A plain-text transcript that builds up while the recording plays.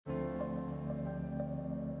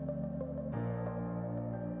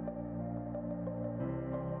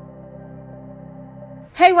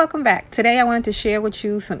Hey, welcome back. Today I wanted to share with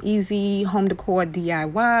you some easy home decor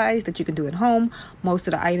DIYs that you can do at home. Most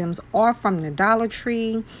of the items are from the Dollar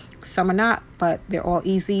Tree. Some are not, but they're all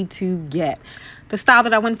easy to get. The style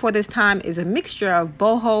that I went for this time is a mixture of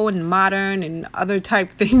boho and modern and other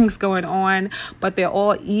type things going on, but they're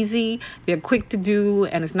all easy. They're quick to do,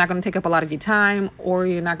 and it's not going to take up a lot of your time, or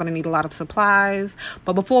you're not going to need a lot of supplies.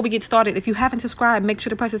 But before we get started, if you haven't subscribed, make sure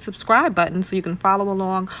to press the subscribe button so you can follow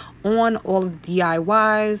along on all of the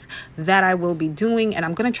DIYs that I will be doing, and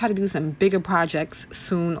I'm going to try to do some bigger projects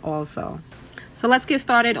soon also. So let's get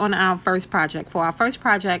started on our first project. For our first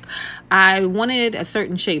project, I wanted a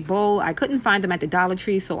certain shape bowl. I couldn't find them at the Dollar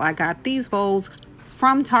Tree, so I got these bowls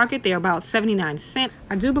from Target. They're about 79 cents.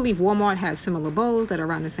 I do believe Walmart has similar bowls that are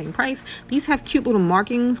around the same price. These have cute little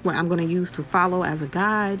markings where I'm going to use to follow as a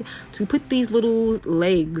guide to put these little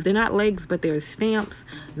legs. They're not legs, but they're stamps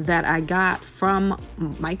that I got from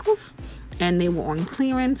Michael's. And they were on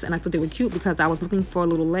clearance, and I thought they were cute because I was looking for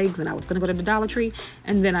little legs and I was going to go to the Dollar Tree,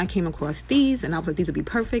 and then I came across these and I was like, these would be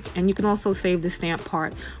perfect. And you can also save the stamp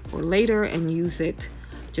part for later and use it,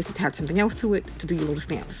 just attach something else to it to do your little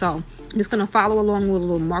stamp. So I'm just going to follow along where the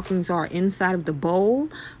little markings are inside of the bowl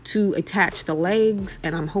to attach the legs,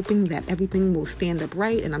 and I'm hoping that everything will stand up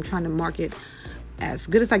right, and I'm trying to mark it as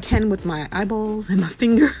good as I can with my eyeballs and my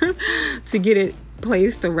finger to get it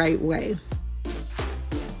placed the right way.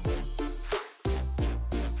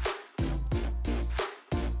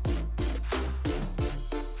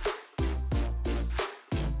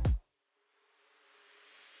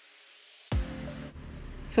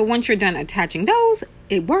 So once you're done attaching those,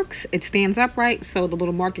 it works, it stands upright, so the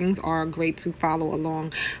little markings are great to follow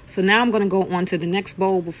along. So now I'm going to go on to the next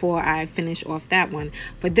bowl before I finish off that one.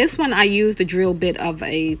 For this one, I used a drill bit of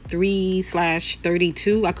a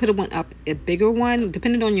 3/32. I could have went up a bigger one.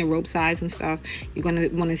 Depending on your rope size and stuff, you're going to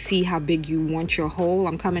want to see how big you want your hole.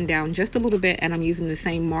 I'm coming down just a little bit, and I'm using the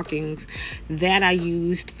same markings that I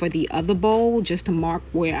used for the other bowl, just to mark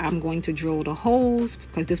where I'm going to drill the holes,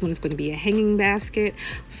 because this one is going to be a hanging basket.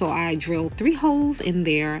 So I drilled 3 holes in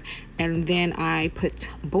there, and then I put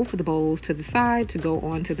both of the bowls to the side to go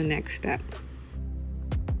on to the next step.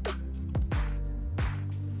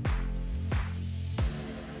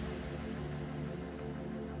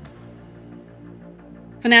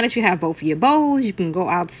 So now that you have both of your bowls, you can go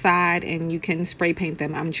outside and you can spray paint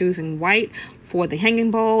them. I'm choosing white for the hanging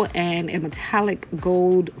bowl and a metallic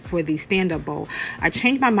gold for the stand-up bowl. I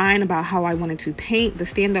changed my mind about how I wanted to paint the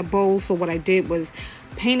stand-up bowl, so what I did was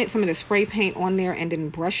painted some of the spray paint on there and then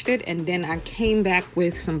brushed it, and then I came back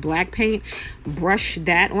with some black paint, brushed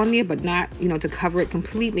that on there, but not, to cover it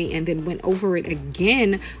completely, and then went over it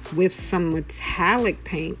again with some metallic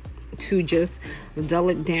paint to just dull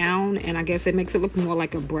it down, and I guess it makes it look more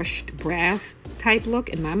like a brushed brass type look.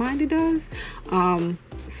 In my mind, it does.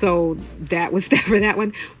 So that was that for that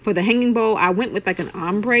one. For the hanging bowl, I went with like an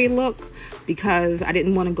ombre look because I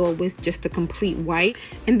didn't want to go with just the complete white.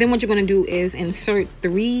 And then what you're going to do is insert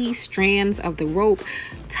 3 strands of the rope,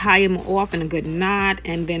 tie them off in a good knot,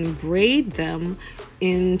 and then braid them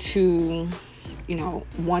into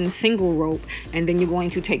one single rope. And then you're going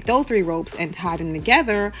to take those 3 ropes and tie them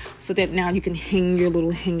together so that now you can hang your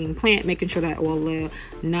little hanging plant, making sure that all the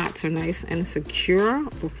knots are nice and secure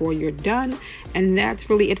before you're done. And that's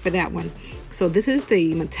really it for that one. So this is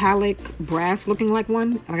the metallic brass looking like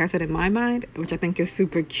one, like I said, in my mind, which I think is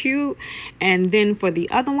super cute. And then for the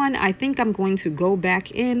other one, I think I'm going to go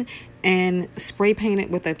back in and spray paint it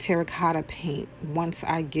with a terracotta paint once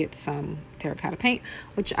I get some terracotta paint,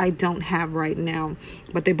 which I don't have right now.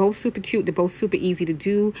 But they're both super cute. They're both super easy to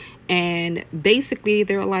do, and basically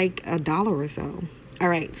they're like $1 or so. All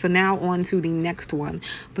right, so now on to the next one.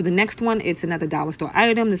 For the next one, it's another dollar store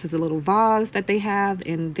item. This is a little vase that they have,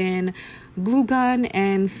 and then glue gun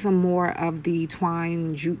and some more of the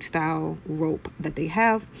twine jute style rope that they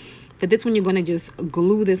have. For this one, you're going to just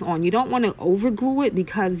glue this on. You don't want to over glue it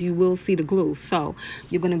because you will see the glue. So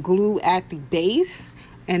you're going to glue at the base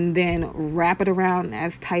and then wrap it around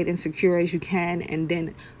as tight and secure as you can, and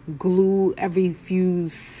then glue every few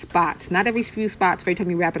spots. Not every few spots every time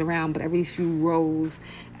you wrap it around, but every few rows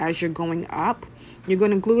as you're going up. You're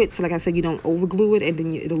going to glue it, so like I said, you don't over glue it, and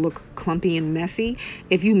then it'll look clumpy and messy.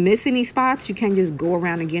 If you miss any spots, you can just go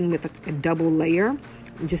around again with a double layer,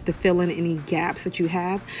 just to fill in any gaps that you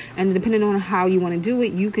have. And depending on how you want to do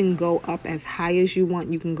it, you can go up as high as you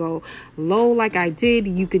want. You can go low like I did.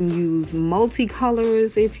 You can use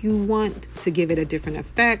multicolors if you want to give it a different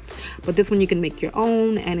effect. But this one you can make your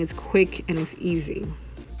own, and it's quick and it's easy.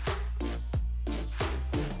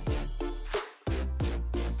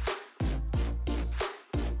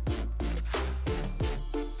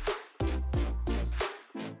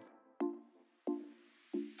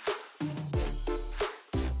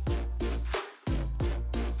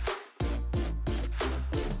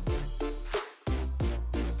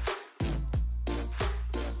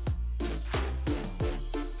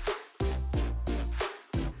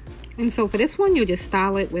 And so for this one, you'll just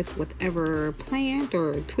style it with whatever plant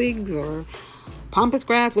or twigs or pampas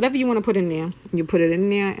grass, whatever you want to put in there. You put it in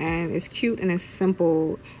there, and it's cute and it's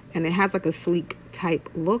simple, and it has like a sleek type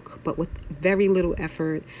look, but with very little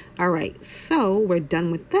effort. All right, so we're done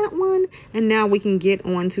with that one, and now we can get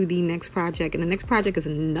on to the next project. And the next project is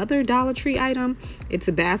another Dollar Tree item. It's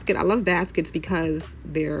a basket. I love baskets because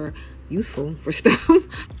they're useful for stuff.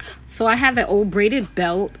 So I have an old braided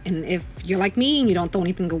belt, and if you're like me and you don't throw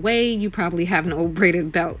anything away, you probably have an old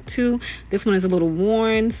braided belt too. This one is a little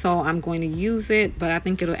worn, so I'm going to use it, but I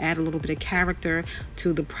think it'll add a little bit of character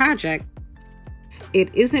to the project.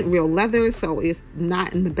 It isn't real leather, so it's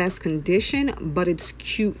not in the best condition, but it's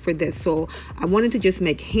cute for this. So I wanted to just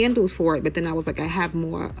make handles for it, but then I was like, I have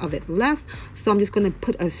more of it left, so I'm just going to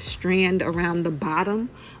put a strand around the bottom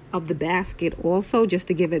of the basket also, just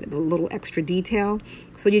to give it a little extra detail.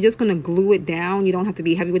 So you're just going to glue it down. You don't have to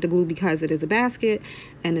be heavy with the glue because it is a basket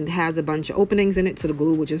and it has a bunch of openings in it, so the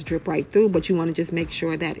glue will just drip right through, but you want to just make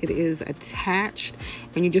sure that it is attached,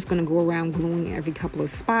 and you're just going to go around gluing every couple of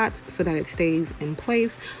spots so that it stays in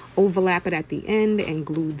place. Overlap it at the end and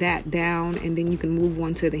glue that down, and then you can move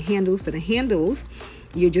on to the handles. For the handles,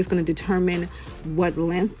 you're just going to determine what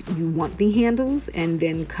length you want the handles, and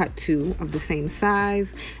then cut 2 of the same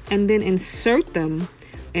size, and then insert them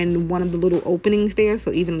in one of the little openings there,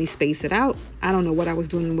 so evenly space it out. I don't know what I was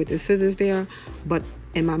doing with the scissors there, but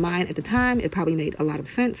in my mind at the time, it probably made a lot of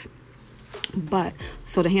sense. But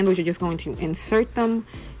so the handles, you're just going to insert them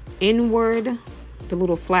inward, the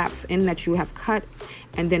little flaps in that you have cut,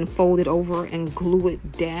 and then fold it over and glue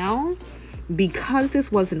it down. Because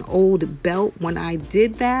this was an old belt, when I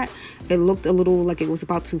did that, it looked a little like it was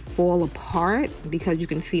about to fall apart, because you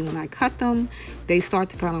can see when I cut them, they start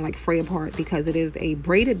to kind of like fray apart because it is a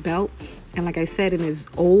braided belt. And like I said, it is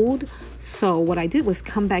old. So what I did was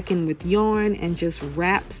come back in with yarn and just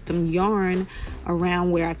wrap some yarn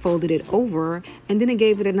around where I folded it over, and then it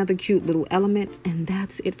gave it another cute little element, and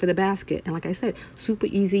that's it for the basket. And like I said, super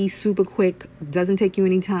easy, super quick, doesn't take you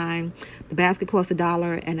any time. The basket cost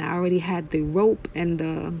 $1, and I already had the rope and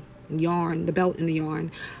the yarn, the belt and the yarn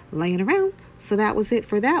laying around. So that was it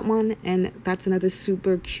for that one, and that's another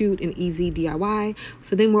super cute and easy DIY.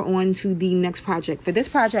 So then we're on to the next project. For this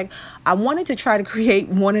project, I wanted to try to create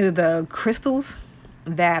one of the crystals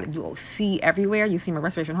that you'll see everywhere. You see them in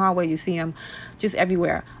Restoration Hardware, you see them just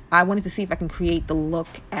everywhere. I wanted to see if I can create the look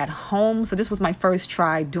at home. So this was my first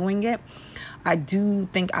try doing it. I do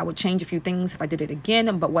think I would change a few things if I did it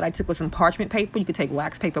again, but what I took was some parchment paper. You could take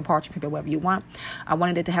wax paper, parchment paper, whatever you want. I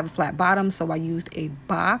wanted it to have a flat bottom, so I used a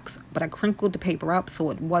box, but I crinkled the paper up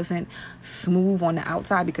so it wasn't smooth on the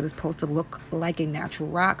outside, because it's supposed to look like a natural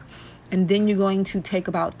rock. And then you're going to take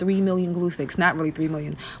about 3 million glue sticks, not really 3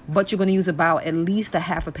 million, but you're going to use about at least a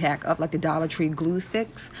half a pack of like the Dollar Tree glue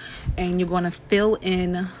sticks, and you're going to fill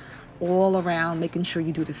in all around, making sure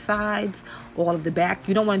you do the sides, all of the back.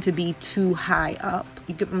 You don't want it to be too high up.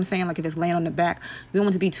 You get what I'm saying? Like if it's laying on the back, you don't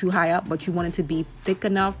want it to be too high up, but you want it to be thick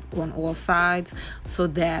enough on all sides so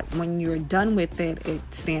that when you're done with it, it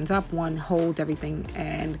stands up, one holds everything,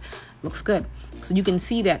 and looks good. So you can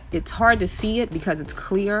see that it's hard to see it because it's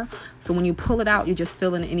clear. So when you pull it out, you just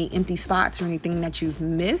fill in any empty spots or anything that you've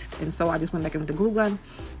missed. And so I just went back in with the glue gun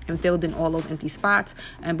and filled in all those empty spots.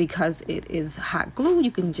 And because it is hot glue, you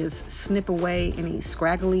can just snip away any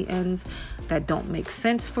scraggly ends that don't make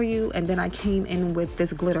sense for you. And then I came in with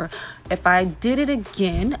this glitter. If I did it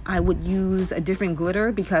again, I would use a different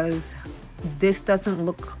glitter, because this doesn't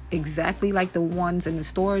look exactly like the ones in the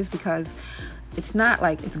stores, because it's not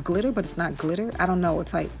like, it's glitter, but it's not glitter. I don't know.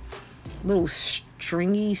 It's like little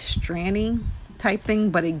stringy, strandy type thing,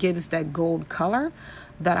 but it gives that gold color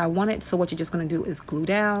that I wanted. So what you're just going to do is glue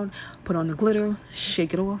down, put on the glitter,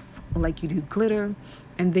 shake it off like you do glitter,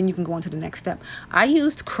 and then you can go on to the next step. I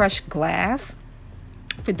used crushed glass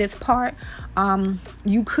for this part.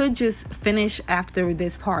 You could just finish after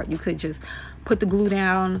this part. You could just put the glue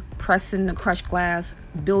down, press in the crushed glass,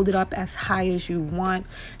 build it up as high as you want,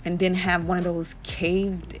 and then have one of those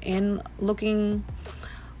caved in looking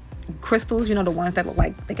crystals, you know, the ones that look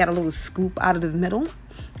like they got a little scoop out of the middle,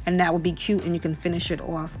 and that would be cute, and you can finish it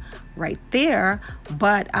off right there.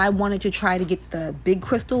 But I wanted to try to get the big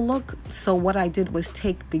crystal look, so what I did was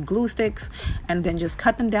take the glue sticks and then just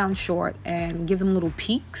cut them down short and give them little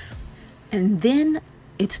peaks, and then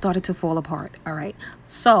it started to fall apart. All right,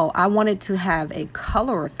 so I wanted to have a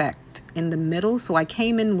color effect in the middle, so I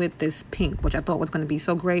came in with this pink, which I thought was going to be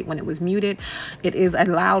so great when it was muted. It is a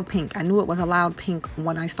loud pink. I knew it was a loud pink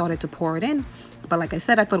when I started to pour it in, but like I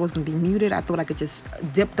said, I thought it was going to be muted. I thought I could just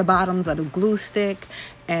dip the bottoms of the glue stick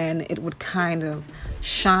and it would kind of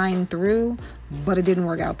shine through, but it didn't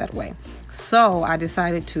work out that way. So I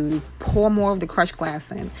decided to pour more of the crushed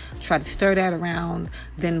glass in, try to stir that around,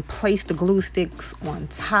 then place the glue sticks on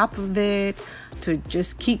top of it to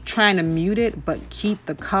just keep trying to mute it, but keep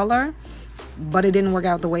the color. But it didn't work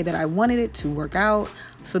out the way that I wanted it to work out.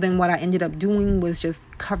 So then what I ended up doing was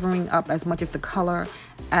just covering up as much of the color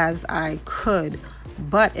as I could.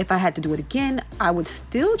 But if I had to do it again, I would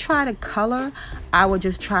still try to color. I would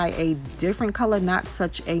just try a different color, not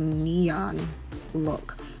such a neon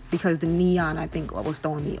look, because the neon, I think, was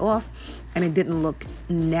throwing me off and it didn't look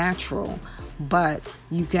natural. But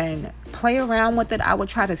you can play around with it. I would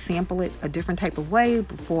try to sample it a different type of way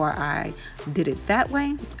before I did it that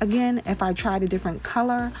way again, if I tried a different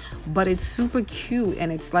color. But it's super cute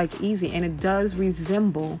and it's like easy, and it does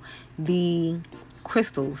resemble the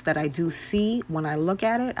crystals that I do see when I look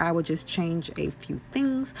at it. I would just change a few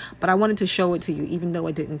things, but I wanted to show it to you even though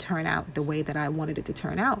it didn't turn out the way that I wanted it to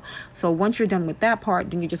turn out. So once you're done with that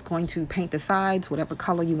part, then you're just going to paint the sides, whatever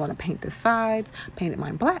color you want to paint the sides. Painted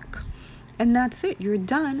mine black. And that's it. You're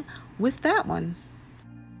done with that one.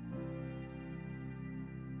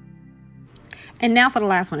 And now for the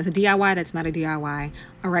last one. It's a DIY that's not a DIY.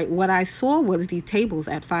 All right, what I saw was these tables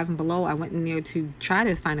at Five and Below. I went in there to try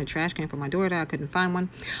to find a trash can for my daughter. I couldn't find one.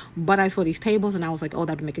 But I saw these tables and I was like, oh,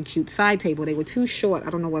 that would make a cute side table. They were too short. I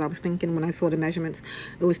don't know what I was thinking when I saw the measurements.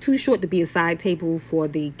 It was too short to be a side table for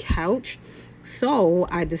the couch. So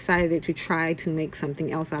I decided to try to make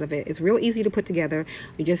something else out of it. It's real easy to put together.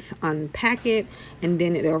 You just unpack it, and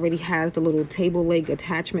then it already has the little table leg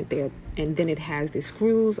attachment there, and then it has the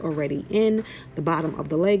screws already in the bottom of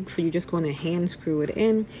the leg. So you're just going to hand screw it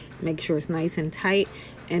in, make sure it's nice and tight,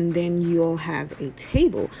 and then you'll have a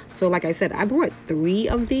table. So like I said, I brought 3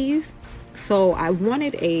 of these. So I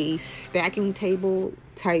wanted a stacking table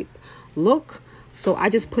type look. So I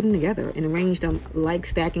just put them together and arranged them like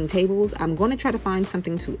stacking tables. I'm going to try to find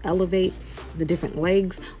something to elevate the different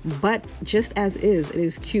legs, but just as is, it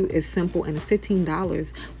is cute, it's simple, and it's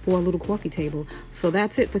 $15 for a little coffee table. So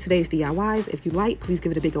that's it for today's DIYs. If you like, please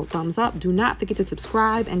give it a big old thumbs up. Do not forget to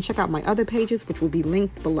subscribe and check out my other pages, which will be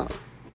linked below.